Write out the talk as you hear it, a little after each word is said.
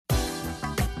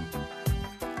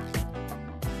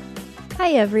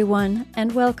Hi everyone,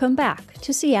 and welcome back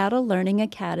to Seattle Learning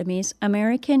Academy's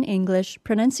American English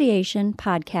Pronunciation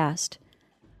Podcast.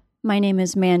 My name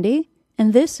is Mandy,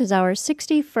 and this is our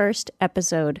 61st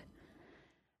episode.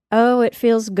 Oh, it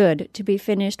feels good to be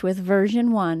finished with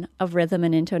version 1 of Rhythm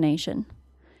and Intonation.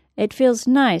 It feels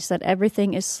nice that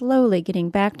everything is slowly getting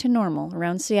back to normal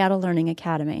around Seattle Learning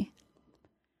Academy.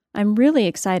 I'm really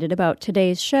excited about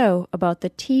today's show about the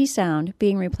T sound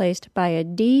being replaced by a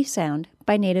D sound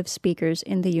by native speakers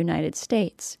in the United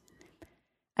States.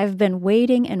 I've been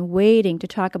waiting to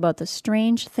talk about the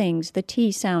strange things the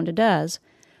T sound does,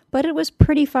 but it was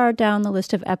pretty far down the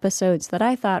list of episodes that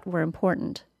I thought were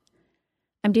important.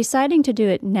 I'm deciding to do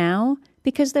it now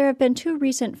because there have been 2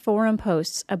 recent forum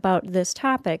posts about this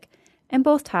topic, and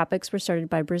both topics were started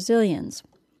by Brazilians.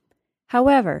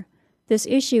 However, this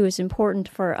issue is important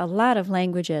for a lot of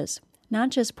languages, not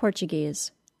just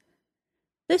Portuguese.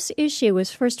 This issue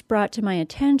was first brought to my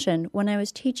attention when I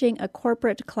was teaching a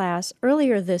corporate class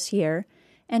earlier this year,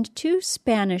 and 2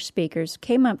 Spanish speakers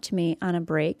came up to me on a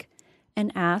break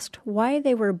and asked why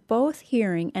they were both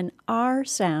hearing an R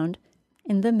sound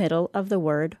in the middle of the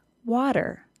word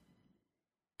water.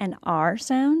 An R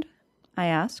sound? I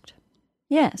asked.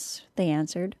 Yes, they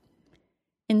answered.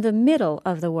 In the middle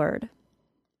of the word.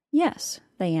 Yes,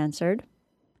 they answered.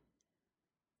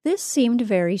 This seemed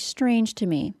very strange to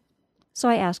me, so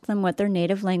I asked them what their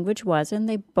native language was, and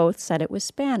they both said it was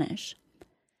Spanish.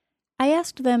 I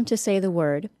asked them to say the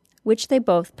word, which they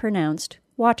both pronounced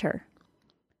water.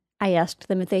 I asked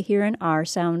them if they hear an R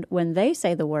sound when they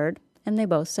say the word, and they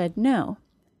both said no.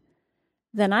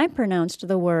 Then I pronounced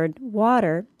the word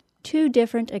water 2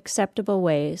 different acceptable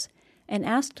ways, and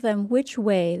asked them which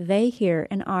way they hear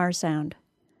an R sound.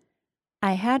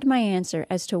 I had my answer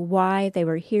as to why they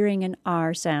were hearing an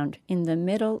R sound in the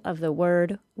middle of the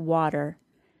word water,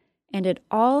 and it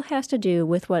all has to do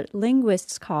with what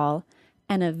linguists call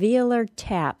an alveolar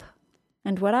tap,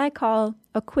 and what I call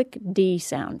a quick D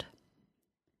sound.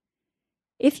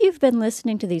 If you've been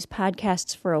listening to these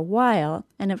podcasts for a while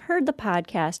and have heard the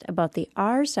podcast about the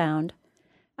R sound,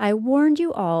 I warned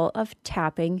you all of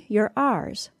tapping your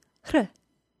R's.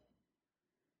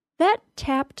 That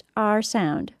tapped R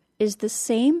sound is the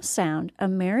same sound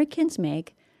Americans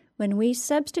make when we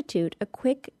substitute a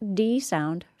quick D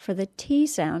sound for the T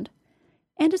sound,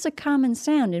 and it's a common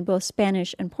sound in both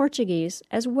Spanish and Portuguese,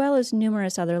 as well as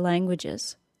numerous other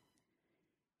languages.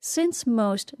 Since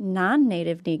most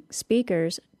non-native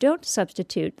speakers don't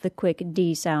substitute the quick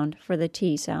D sound for the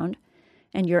T sound,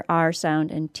 and your R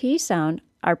sound and T sound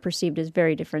are perceived as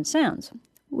very different sounds,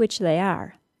 which they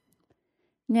are.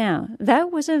 Now,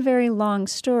 that was a very long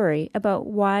story about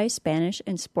why Spanish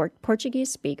and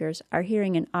Portuguese speakers are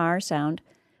hearing an R sound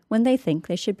when they think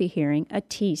they should be hearing a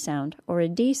T sound or a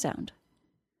D sound.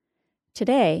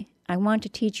 Today, I want to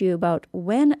teach you about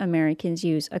when Americans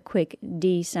use a quick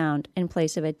D sound in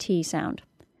place of a T sound.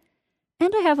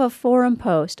 And I have a forum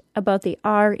post about the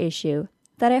R issue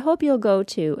that I hope you'll go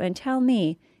to and tell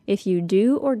me if you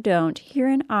do or don't hear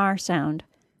an R sound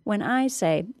when I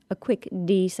say a quick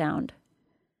D sound.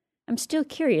 I'm still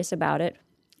curious about it,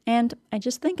 and I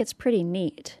just think it's pretty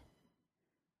neat.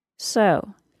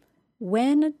 So,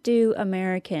 when do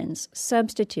Americans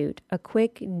substitute a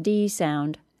quick D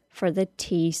sound for the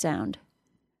T sound?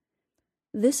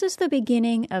 This is the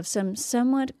beginning of some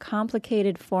somewhat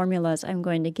complicated formulas I'm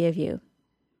going to give you.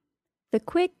 The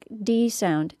quick D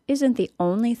sound isn't the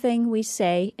only thing we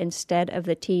say instead of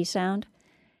the T sound,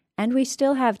 and we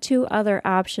still have 2 other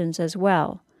options as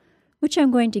well, which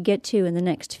I'm going to get to in the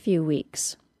next few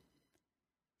weeks.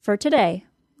 For today,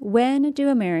 when do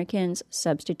Americans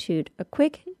substitute a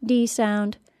quick D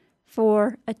sound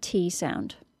for a T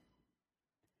sound?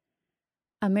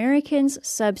 Americans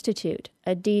substitute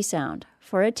a D sound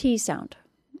for a T sound.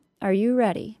 Are you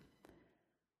ready?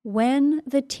 When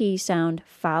the T sound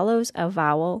follows a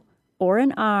vowel or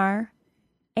an R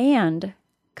and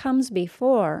comes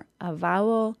before a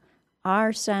vowel,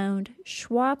 R sound,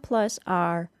 schwa plus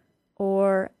R,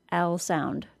 or L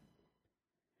sound.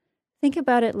 Think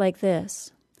about it like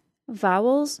this.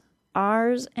 Vowels,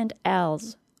 R's, and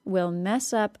L's will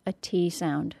mess up a T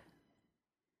sound.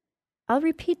 I'll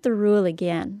repeat the rule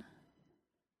again.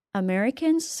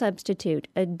 Americans substitute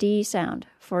a D sound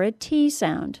for a T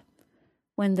sound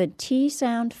when the T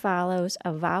sound follows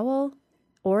a vowel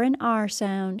or an R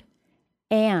sound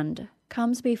and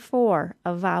comes before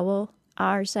a vowel,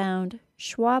 R sound,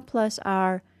 schwa plus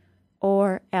R,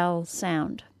 or L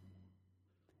sound.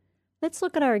 Let's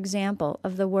look at our example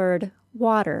of the word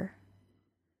water.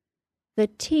 The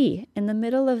T in the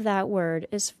middle of that word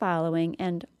is following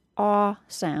an AW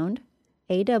sound,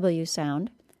 AW sound,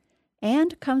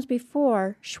 and comes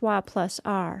before schwa plus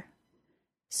r.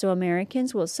 So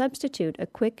Americans will substitute a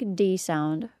quick D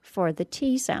sound for the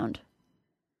T sound.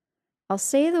 I'll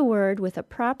say the word with a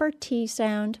proper T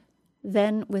sound,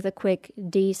 then with a quick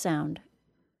D sound.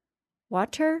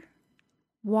 Water,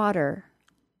 water.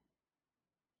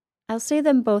 I'll say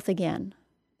them both again.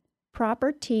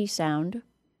 Proper T sound,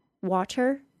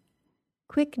 water,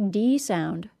 quick D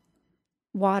sound,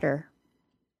 water.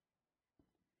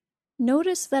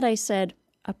 Notice that I said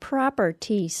a proper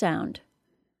T sound.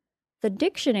 The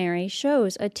dictionary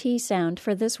shows a T sound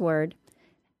for this word,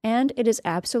 and it is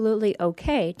absolutely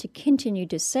okay to continue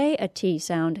to say a T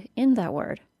sound in that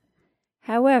word.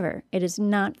 However, it is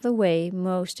not the way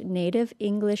most native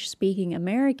English-speaking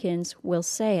Americans will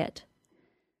say it.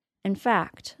 In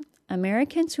fact,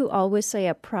 Americans who always say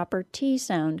a proper T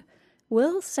sound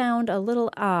will sound a little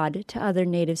odd to other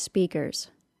native speakers.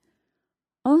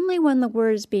 Only when the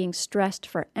word is being stressed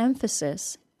for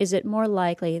emphasis is it more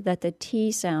likely that the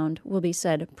T sound will be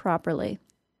said properly.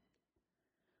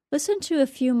 Listen to a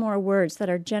few more words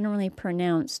that are generally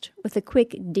pronounced with a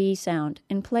quick D sound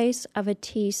in place of a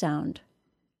T sound.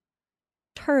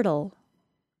 Turtle,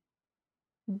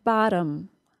 bottom,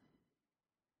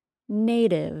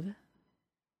 native,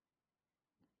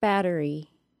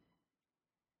 battery,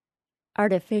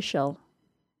 artificial.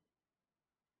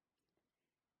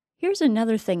 Here's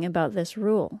another thing about this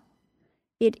rule.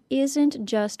 It isn't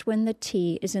just when the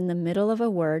T is in the middle of a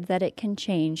word that it can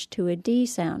change to a D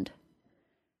sound.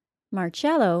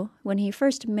 Marcello, when he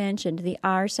first mentioned the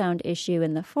R sound issue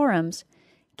in the forums,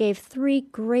 gave 3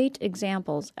 great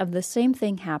examples of the same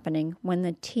thing happening when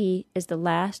the T is the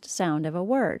last sound of a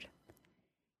word.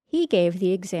 He gave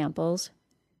the examples,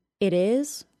 it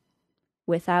is,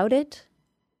 without it,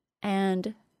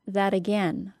 and that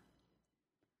again.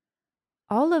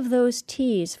 All of those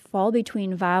T's fall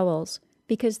between vowels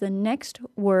because the next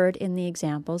word in the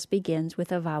examples begins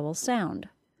with a vowel sound.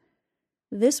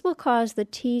 This will cause the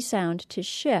T sound to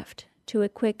shift to a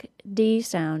quick D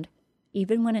sound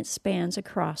even when it spans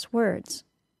across words.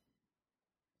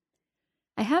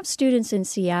 I have students in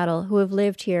Seattle who have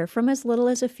lived here from as little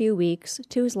as a few weeks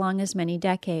to as long as many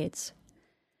decades.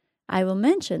 I will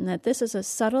mention that this is a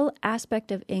subtle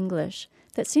aspect of English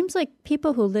that seems like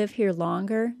people who live here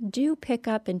longer do pick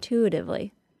up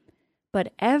intuitively.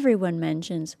 But everyone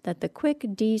mentions that the quick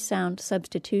D sound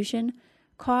substitution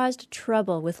caused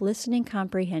trouble with listening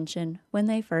comprehension when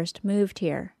they first moved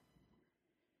here.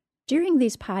 During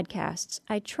these podcasts,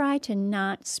 I try to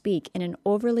not speak in an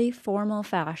overly formal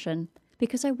fashion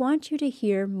because I want you to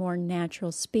hear more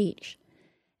natural speech,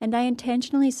 and I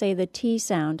intentionally say the T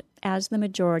sound as the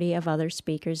majority of other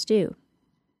speakers do.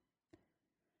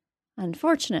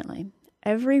 Unfortunately,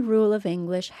 every rule of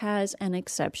English has an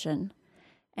exception,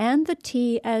 and the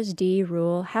T as D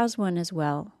rule has one as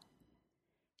well.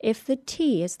 If the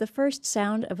T is the first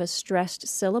sound of a stressed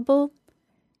syllable,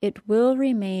 it will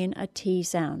remain a T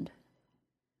sound.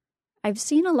 I've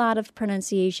seen a lot of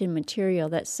pronunciation material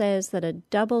that says that a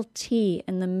double T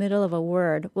in the middle of a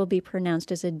word will be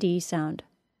pronounced as a D sound.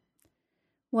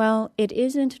 Well, it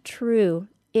isn't true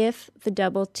if the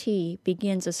double T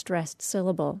begins a stressed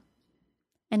syllable.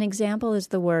 An example is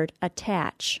the word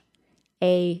attach,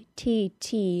 A-T-T-A-C-H.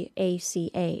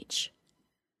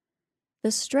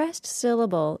 The stressed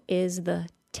syllable is the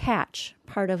tatch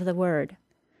part of the word,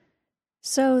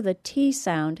 so the T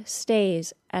sound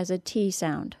stays as a T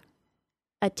sound.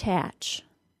 Attach.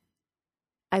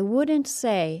 I wouldn't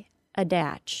say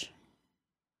adatch.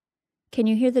 Can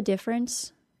you hear the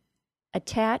difference?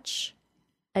 Attach,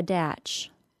 adatch.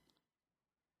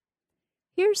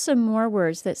 Here's some more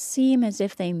words that seem as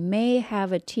if they may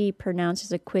have a T pronounced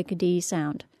as a quick D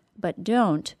sound, but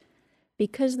don't,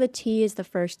 because the T is the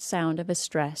first sound of a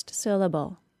stressed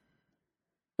syllable.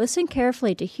 Listen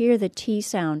carefully to hear the T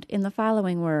sound in the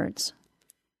following words.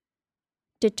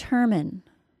 Determine,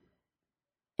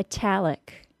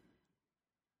 italic,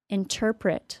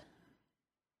 interpret,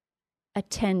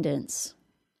 attendance.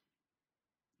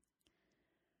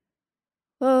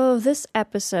 Oh, this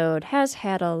episode has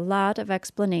had a lot of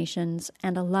explanations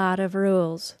and a lot of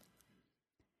rules.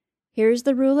 Here's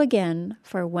the rule again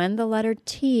for when the letter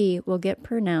T will get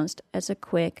pronounced as a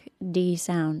quick D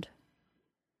sound.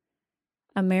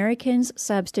 Americans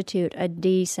substitute a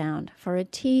D sound for a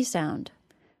T sound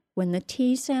when the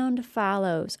T sound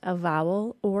follows a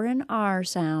vowel or an R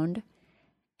sound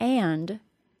and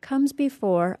comes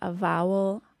before a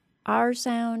vowel, R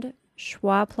sound,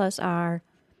 schwa plus R,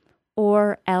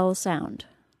 or L sound.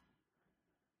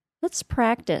 Let's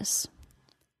practice.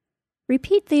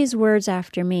 Repeat these words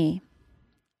after me.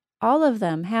 all of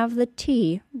them have the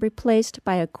T replaced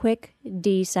by a quick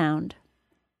D sound.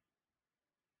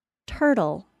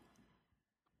 Turtle,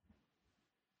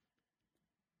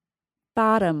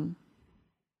 bottom,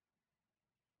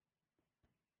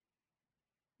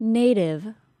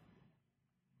 native,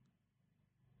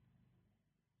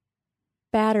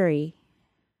 battery,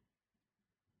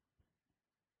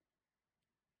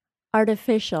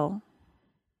 artificial.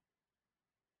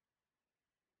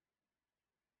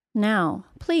 Now,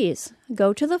 please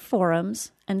go to the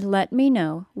forums and let me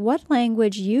know what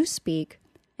language you speak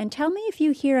and tell me if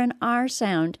you hear an R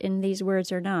sound in these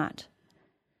words or not.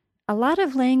 A lot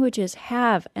of languages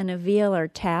have an alveolar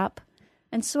tap,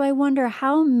 and so I wonder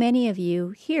how many of you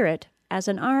hear it as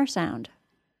an R sound.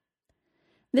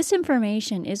 This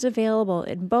information is available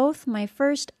in both my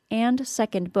first and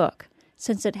second book,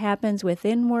 since it happens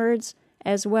within words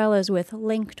as well as with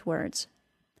linked words.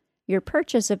 Your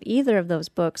purchase of either of those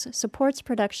books supports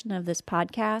production of this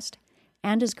podcast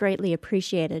and is greatly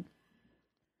appreciated.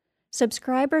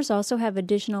 Subscribers also have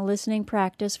additional listening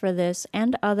practice for this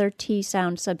and other T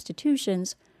sound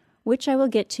substitutions, which I will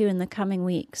get to in the coming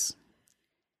weeks.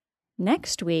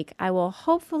 Next week, I will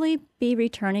hopefully be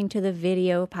returning to the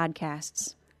video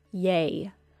podcasts.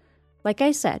 Yay! Like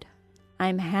I said,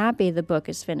 I'm happy the book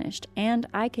is finished and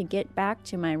I can get back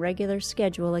to my regular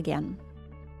schedule again.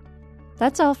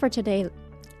 That's all for today.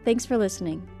 Thanks for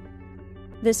listening.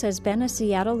 This has been a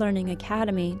Seattle Learning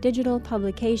Academy digital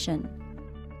publication.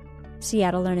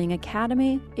 Seattle Learning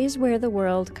Academy is where the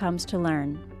world comes to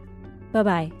learn.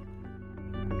 Bye-bye.